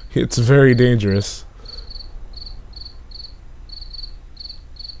 It's very dangerous.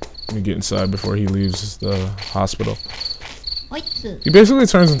 Let me get inside before he leaves the hospital. He basically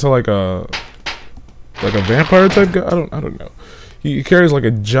turns into like a vampire type guy. I don't know. He carries like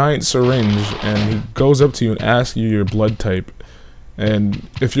a giant syringe and he goes up to you and asks you your blood type. And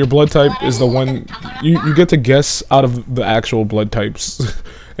if your blood type is the one, you get to guess out of the actual blood types.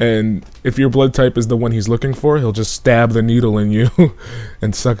 And if your blood type is the one he's looking for, he'll just stab the needle in you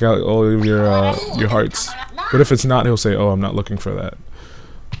and suck out all of your hearts. But if it's not, he'll say, "Oh, I'm not looking for that."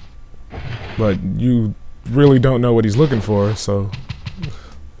 But you really don't know what he's looking for, so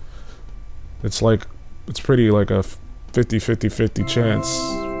it's pretty like a 50-50-50 chance.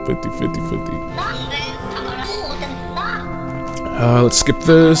 50-50-50. Let's skip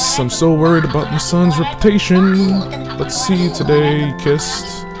this. I'm so worried about my son's reputation. Let's see, today he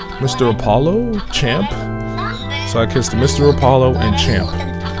kissed Mr. Apollo, Champ. So I kissed Mr. Apollo and Champ.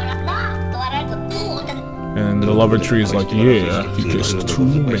 And the lover tree is like, yeah, he kissed 2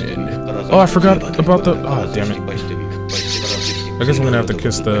 men. Oh, I forgot about the... Oh, damn it. I guess I'm gonna have to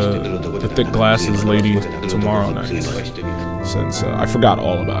kiss the thick glasses lady tomorrow night. Since I forgot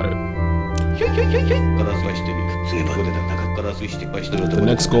all about it. The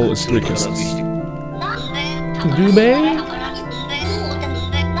next goal is 3 kisses. Dube?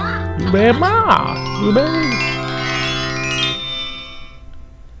 Dube ma! Dube?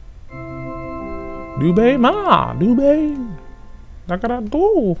 Dube ma! Dube?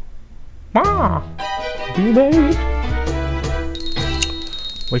 Nakaradu! Ma! Dube?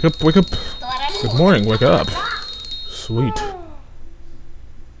 Wake up, wake up. Good morning, wake up. Sweet.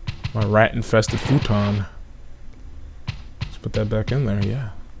 My rat-infested futon. Let's put that back in there, yeah.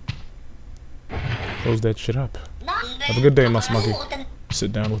 Close that shit up. Have a good day, Masamaki.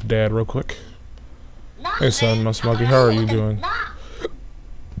 Sit down with Dad real quick. Hey son, Masamaki, how are you doing?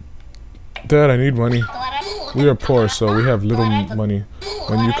 Dad, I need money. We are poor, so we have little money.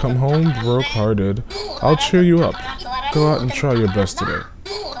 When you come home broke-hearted, I'll cheer you up. Go out and try your best today.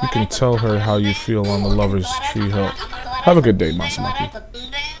 You can tell her how you feel on the Lover's Tree Hill. Have a good day, Masamaki.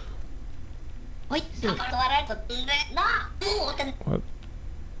 What?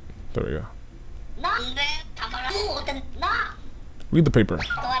 There we go. Read the paper.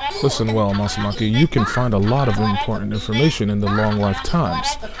 Listen well, Masamaki. You can find a lot of important information in the Long Life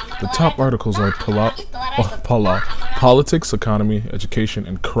Times. The top articles are politics, economy, education,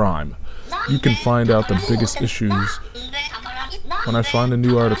 and crime. You can find out the biggest issues. When I find a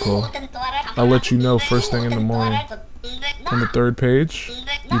new article, I'll let you know first thing in the morning. On the 3rd page,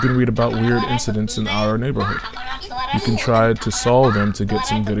 you can read about weird incidents in our neighborhood. You can try to solve them to get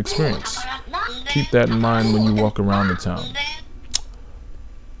some good experience. Keep that in mind when you walk around the town.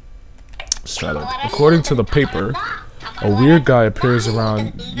 Let's try that. According to the paper, a weird guy appears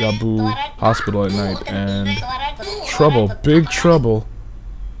around Yabu Hospital at night and trouble, big trouble.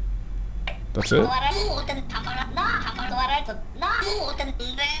 That's it?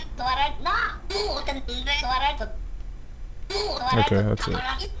 Okay, that's it.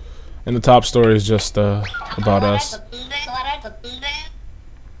 And the top story is just about us.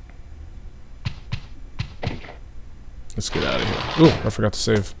 Let's get out of here. Ooh, I forgot to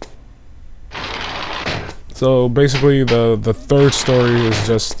save. So basically the 3rd story is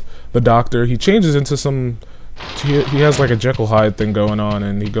just the doctor. He changes into some... He has like a Jekyll Hyde thing going on,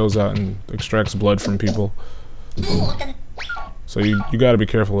 and he goes out and extracts blood from people. So you gotta be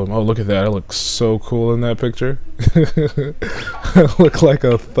careful of him. Oh, look at that. I look so cool in that picture. I look like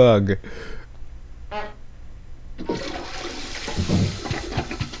a thug.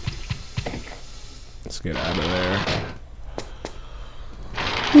 Let's get out of there.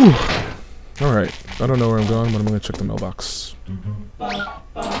 Whew. Alright. I don't know where I'm going, but I'm gonna check the mailbox.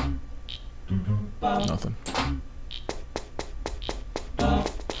 Nothing.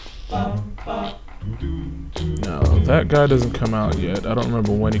 No, that guy doesn't come out yet. I don't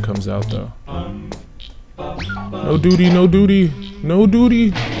remember when he comes out, though. No duty, no duty, no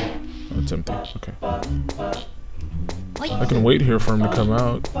duty. Oh, it's empty. Okay. I can wait here for him to come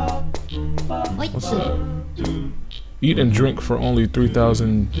out. What's that? Eat and drink for only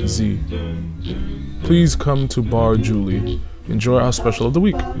 3,000 Z. Please come to Bar Julie. Enjoy our special of the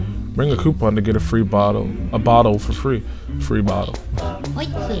week. Bring a coupon to get a free bottle. A bottle for free. Free bottle.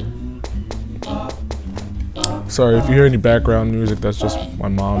 Sorry, if you hear any background music, that's just my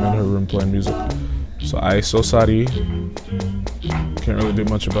mom in her room playing music. So I so sorry. Can't really do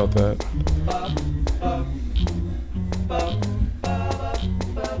much about that.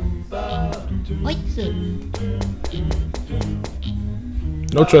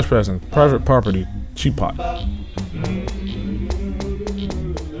 No trespassing. Private property. Cheap pot.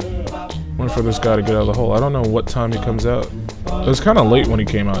 Waiting for this guy to get out of the hole. I don't know what time he comes out. It was kind of late when he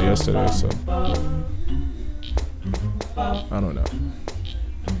came out yesterday, so... I don't know.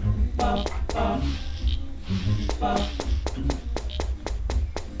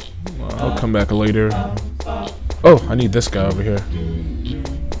 Well, I'll come back later. Oh, I need this guy over here.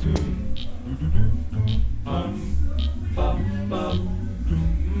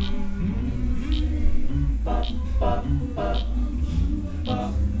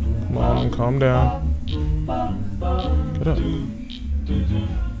 Come on, calm down. Get up.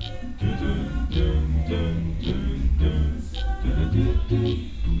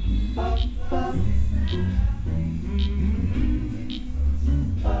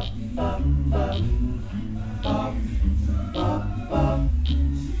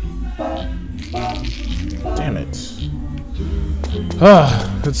 Damn it.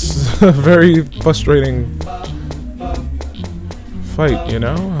 It's a very frustrating fight, you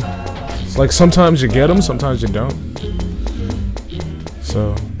know? It's like sometimes you get them, sometimes you don't.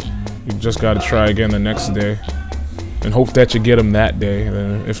 So, you just gotta try again the next day. And hope that you get them that day.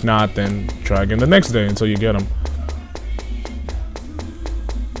 And if not, then try again the next day until you get them.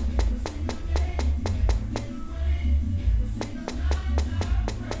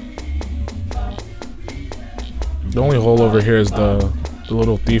 The only hole over here is the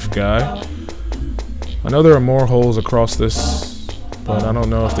little thief guy. I know there are more holes across this, but I don't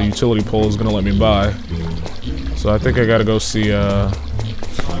know if the utility pole is gonna let me by. So I think I gotta go see the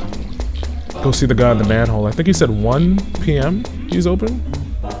guy in the manhole. I think he said 1 p.m. he's open.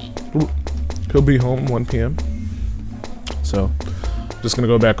 He'll be home 1 p.m. So I'm just gonna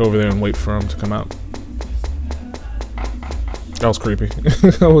go back over there and wait for him to come out. That was creepy.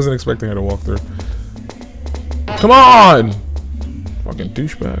 I wasn't expecting her to walk through. Come on! Fucking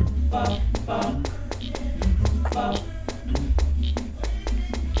douchebag.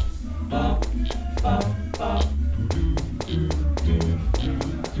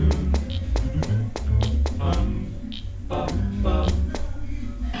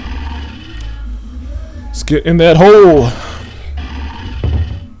 Let's get in that hole!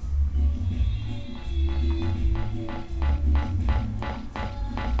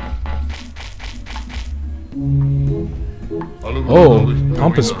 Oh,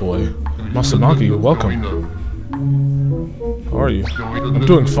 Pompous Boy. Masamaki, welcome. How are you? I'm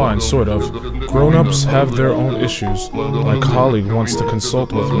doing fine, sort of. Grown-ups have their own issues. My colleague wants to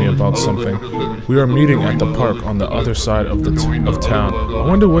consult with me about something. We are meeting at the park on the other side of town. I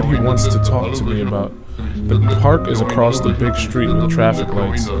wonder what he wants to talk to me about. The park is across the big street with traffic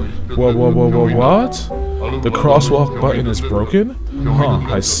lights. Whoa, what? The crosswalk button is broken? Huh,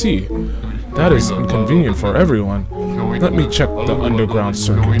 I see. That is inconvenient for everyone. Let me check the underground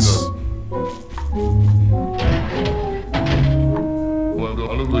circuits.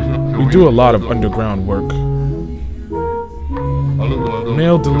 We do a lot of underground work.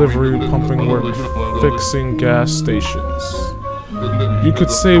 Mail delivery, pumping work, fixing gas stations. You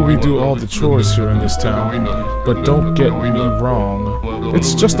could say we do all the chores here in this town, but don't get me wrong.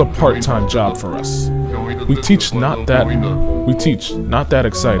 It's just a part-time job for us. We teach, not that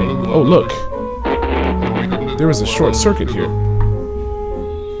exciting. Oh, look. There is a short circuit here.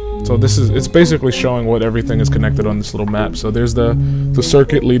 So it's basically showing what everything is connected on this little map. So there's the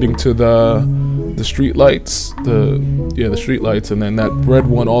circuit leading to the street lights, the street lights, and then that red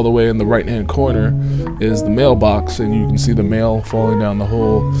one all the way in the right-hand corner is the mailbox, and you can see the mail falling down the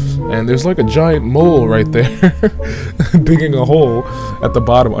hole. And there's like a giant mole right there, digging a hole at the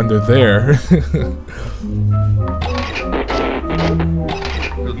bottom under there.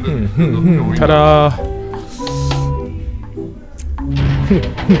 Ta-da!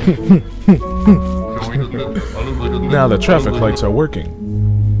 Now the traffic lights are working.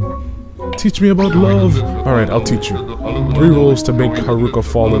 Teach me about love. Alright, I'll teach you. 3 rules to make Haruka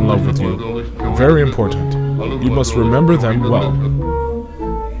fall in love with you. Very important. You must remember them well.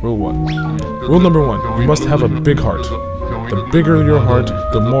 Rule 1. Rule number 1. You must have a big heart. The bigger your heart,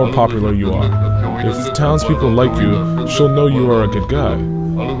 the more popular you are. If townspeople like you, she'll know you are a good guy.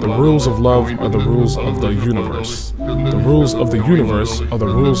 The rules of love are the rules of the universe. The rules of the universe are the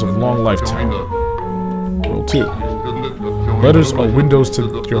rules of long lifetime. Rule 2. Letters are windows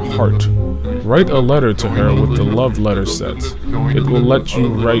to your heart. Write a letter to her with the love letter set. It will let you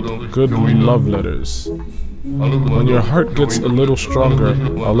write good love letters. When your heart gets a little stronger,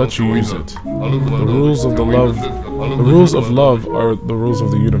 I'll let you use it. The rules of love are the rules of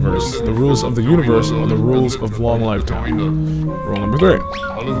the universe. The rules of the universe are the rules of long lifetime. Rule number 3.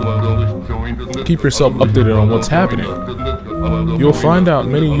 Keep yourself updated on what's happening. You'll find out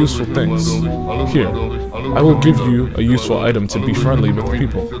many useful things. Here, I will give you a useful item to be friendly with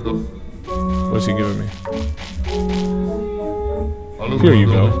people. What is he giving me? Here you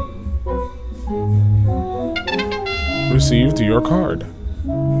go. Received your card.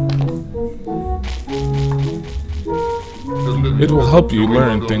 It will help you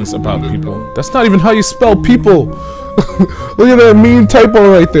learn things about people. That's not even how you spell people! Look at that mean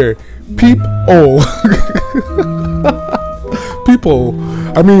typo right there. Peep-o. People.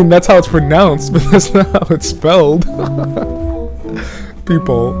 I mean, that's how it's pronounced, but that's not how it's spelled.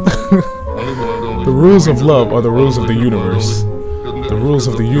 People. The rules of love are the rules of the universe. The rules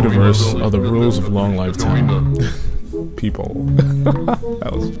of the universe are the rules of long lifetime. People.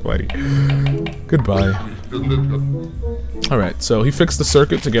 That was funny. Goodbye. Alright, so he fixed the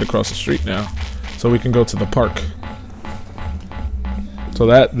circuit to get across the street now. So we can go to the park. So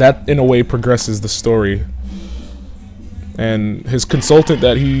that in a way progresses the story and his consultant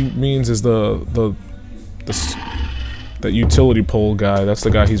that he means is that utility pole guy. That's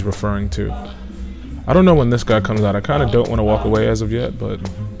the guy he's referring to. I don't know when this guy comes out. I kind of don't want to walk away as of yet, but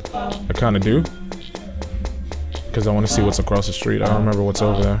I kind of do, because I want to see what's across the street. I don't remember what's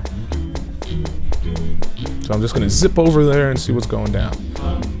over there, so I'm just gonna zip over there and see what's going down.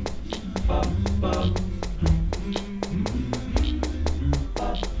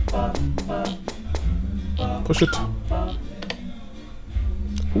 Push it.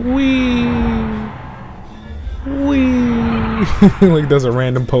 Wee. Wee. Like does a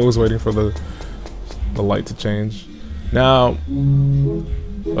random pose waiting for the light to change. Now,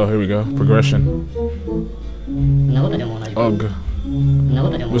 oh, here we go. Progression. Ugh.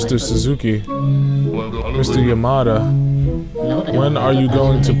 Mr. Suzuki. Mr. Yamada. When are you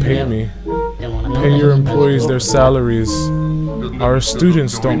going to pay me? Pay your employees their salaries. Our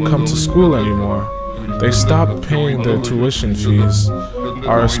students don't come to school anymore. They stopped paying their tuition fees.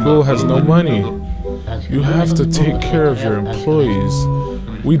 Our school has no money. You have to take care of your employees.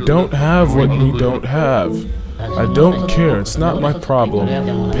 We don't have what we don't have. I don't care. It's not my problem.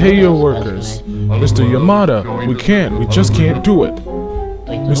 Pay your workers. Mr. Yamada, we can't. We just can't do it.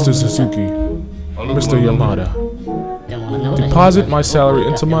 Mr. Suzuki. Mr. Yamada. Deposit my salary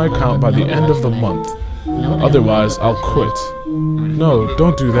into my account by the end of the month. Otherwise, I'll quit. No,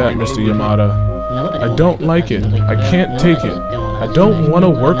 don't do that, Mr. Yamada. I don't like it. I can't take it. I don't want to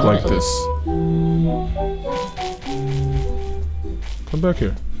work like this. Come back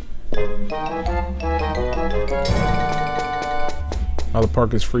here. Now the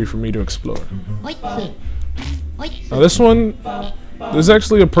park is free for me to explore. Now this one, there's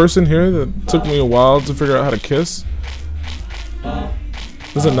actually a person here that took me a while to figure out how to kiss.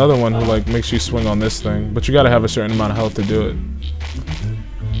 There's another one who like makes you swing on this thing, but you gotta have a certain amount of health to do it.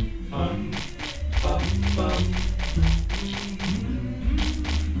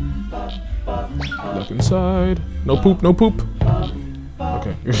 Look inside. No poop, no poop.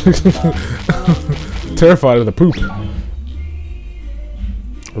 Okay. Terrified of the poop.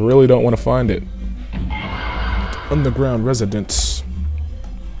 I really don't want to find it. Underground residence.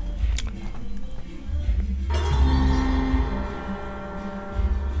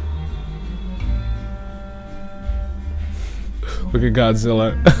 Look at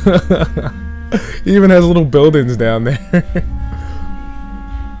Godzilla. He even has little buildings down there.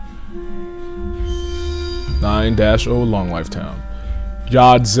 9-0 Long Life Town.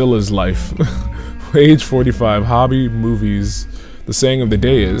 Godzilla's life. Age 45. Hobby movies. The saying of the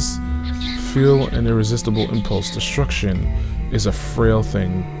day is, feel an irresistible impulse. Destruction is a frail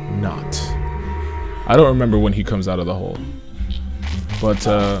thing, not. I don't remember when he comes out of the hole. But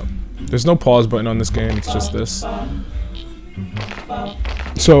there's no pause button on this game, it's just this.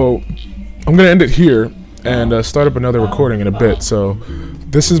 So I'm gonna end it here and start up another recording in a bit. So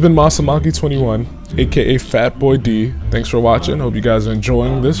this has been Masamaki 21, aka Fatboy D. Thanks for watching. Hope you guys are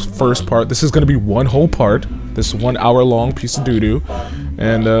enjoying this first part. This is gonna be one whole part. This 1 hour long piece of doo-doo.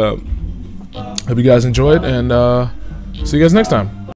 And hope you guys enjoyed, and see you guys next time.